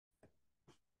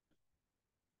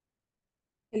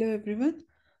Hello everyone.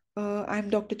 I'm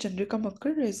Dr.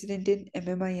 CHANDRIKA, resident in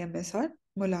MMI-MSR,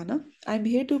 Molana. I'm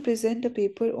here to present a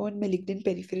paper on malignant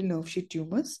peripheral nerve sheath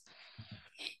tumors.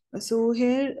 So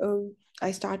here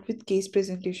I start with case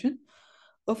presentation.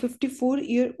 A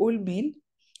 54-year-old male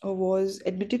was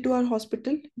admitted to our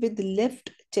hospital with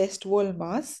left chest wall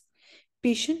mass.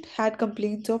 Patient had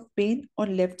complaints of pain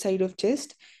on left side of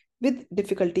chest with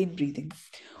difficulty in breathing.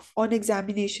 On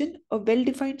examination, a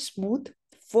well-defined smooth,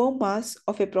 firm mass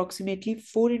of approximately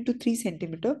 4 into 3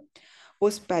 centimeter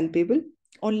was palpable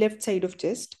on left side of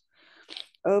chest.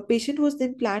 A patient was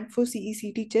then planned for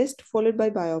CECT chest followed by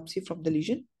biopsy from the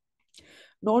lesion.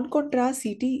 Non-contrast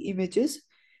CT images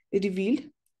revealed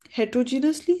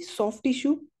heterogeneously soft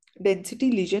tissue density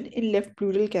lesion in left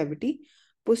pleural cavity,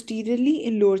 posteriorly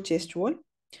in lower chest wall,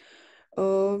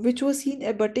 which was seen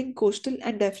abutting costal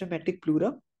and diaphragmatic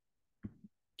pleura.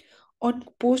 On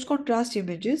post-contrast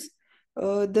images,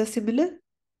 the similar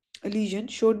lesion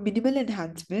showed minimal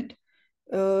enhancement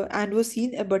and was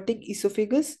seen abutting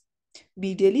esophagus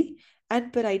medially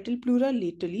and parietal pleura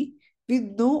laterally with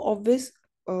no obvious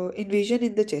invasion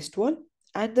in the chest wall,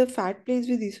 and the fat planes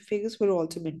with esophagus were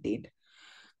also maintained.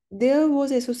 There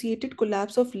was associated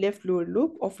collapse of left lower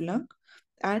lobe of lung,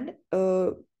 and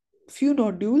few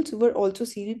nodules were also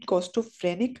seen in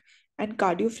costophrenic and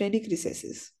cardiophrenic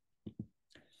recesses.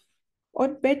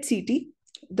 On PET CT,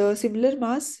 the similar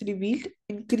mass revealed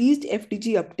increased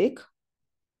FDG uptake,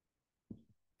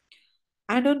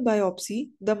 and on biopsy,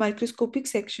 the microscopic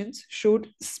sections showed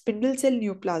spindle cell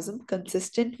neoplasm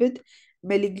consistent with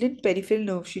malignant peripheral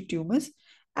nerve sheath tumors,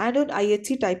 and on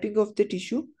IHC typing of the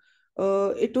tissue,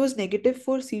 it was negative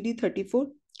for CD34,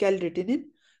 calretinine,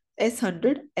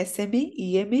 S100, SMA,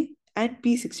 EMA, and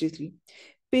P63.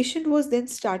 Patient was then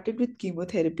started with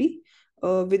chemotherapy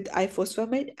with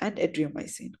ifosfamide and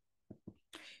adriamycin.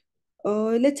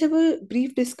 Let's have a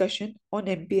brief discussion on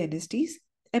MPNSTs.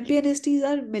 MPNSTs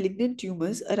are malignant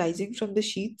tumors arising from the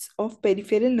sheaths of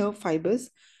peripheral nerve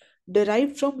fibers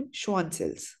derived from Schwann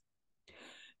cells.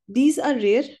 These are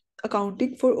rare,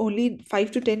 accounting for only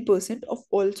 5 to 10% of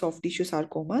all soft tissue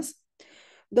sarcomas.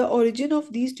 The origin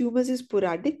of these tumors is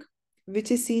sporadic,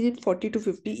 which is seen in 40 to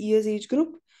 50 years age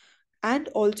group, and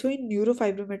also in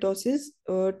neurofibromatosis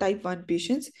type 1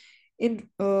 patients. In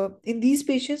these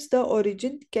patients, the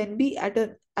origin can be at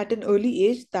an early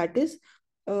age, that is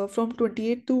from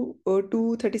 28 to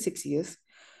 36 years.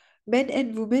 Men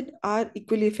and women are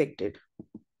equally affected.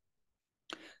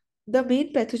 The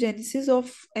main pathogenesis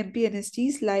of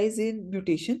MPNSTs lies in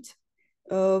mutations,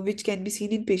 which can be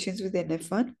seen in patients with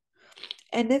NF1.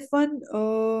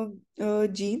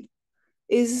 NF1 gene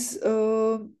is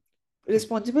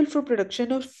responsible for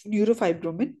production of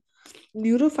neurofibromin.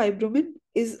 Neurofibromin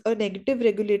is a negative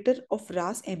regulator of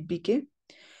RAS MPK.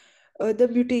 The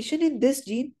mutation in this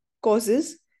gene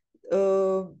causes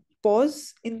uh,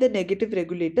 pause in the negative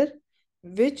regulator,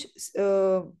 which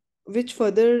uh, which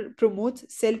further promotes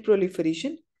cell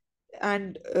proliferation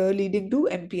and leading to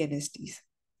MPNSTs.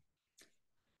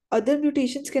 Other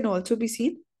mutations can also be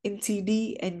seen in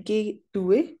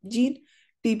CDNK2A gene,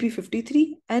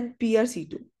 TP53, and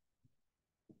PRC2.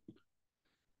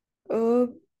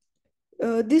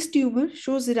 Uh, this tumor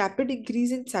shows rapid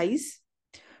increase in size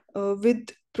with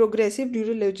progressive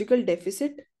neurological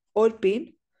deficit or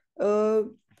pain. Uh,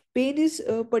 Pain is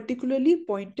particularly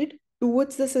pointed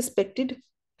towards the suspected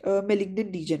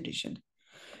malignant degeneration.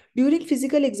 During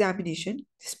physical examination,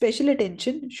 special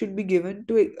attention should be given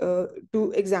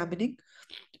to examining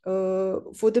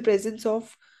for the presence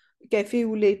of cafe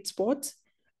au lait spots,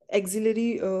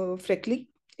 axillary freckling,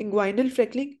 inguinal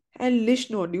freckling, and Lish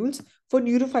nodules for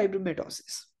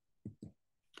neurofibromatosis.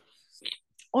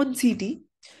 On CT,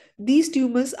 these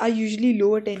tumors are usually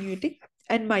low attenuating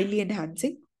and mildly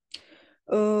enhancing.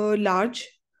 Large,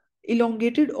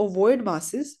 elongated ovoid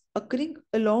masses occurring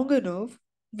along a nerve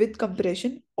with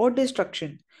compression or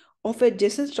destruction of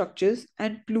adjacent structures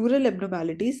and pleural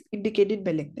abnormalities indicated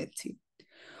malignancy.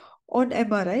 On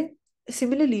MRI,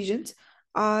 similar lesions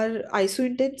are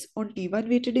isointense on T1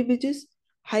 weighted images,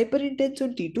 hyperintense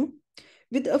on T2,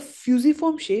 with a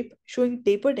fusiform shape showing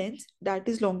tapered ends that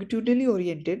is longitudinally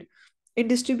oriented in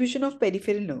distribution of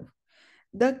peripheral nerve.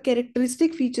 The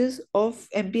characteristic features of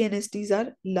MPNSTs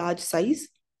are large size,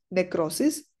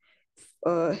 necrosis,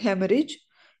 hemorrhage,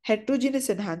 heterogeneous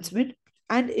enhancement,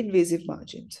 and invasive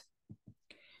margins.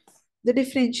 The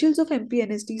differentials of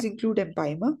MPNSTs include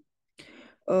empyema,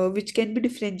 which can be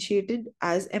differentiated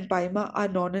as empyema are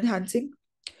non-enhancing.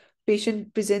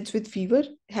 Patient presents with fever,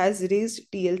 has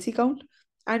raised TLC count,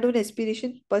 and on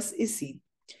aspiration, pus is seen.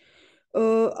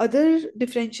 Other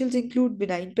differentials include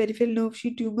benign peripheral nerve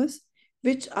sheath tumors,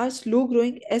 which are slow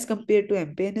growing as compared to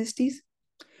MPNSTs.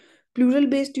 Pleural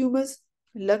based tumors,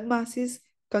 lung masses,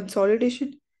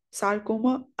 consolidation,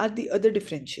 sarcoma are the other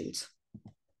differentials.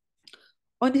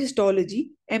 On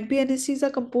histology, MPNSTs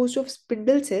are composed of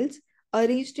spindle cells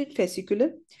arranged in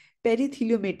fascicular,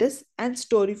 peritheliomatoous, and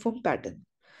storiform pattern.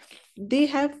 They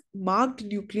have marked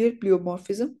nuclear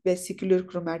pleomorphism, vesicular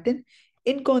chromatin,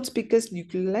 inconspicuous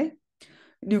nucleoli,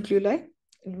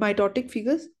 mitotic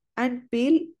figures, and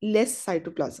pale, less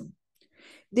cytoplasm.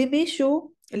 They may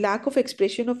show lack of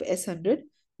expression of S100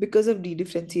 because of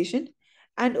dedifferentiation,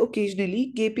 and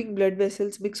occasionally gaping blood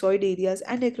vessels, myxoid areas,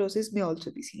 and necrosis may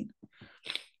also be seen.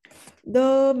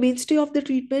 The mainstay of the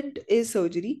treatment is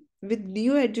surgery with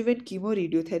neoadjuvant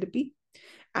chemoradiotherapy,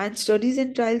 and studies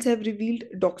and trials have revealed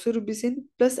doxorubicin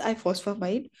plus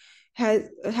ifosfamide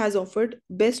has offered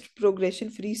best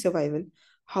progression-free survival.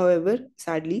 However,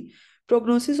 sadly,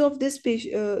 prognosis of this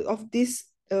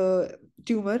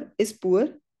tumor is poor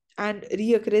and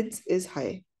reoccurrence is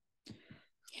high.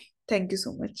 Thank you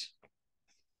so much.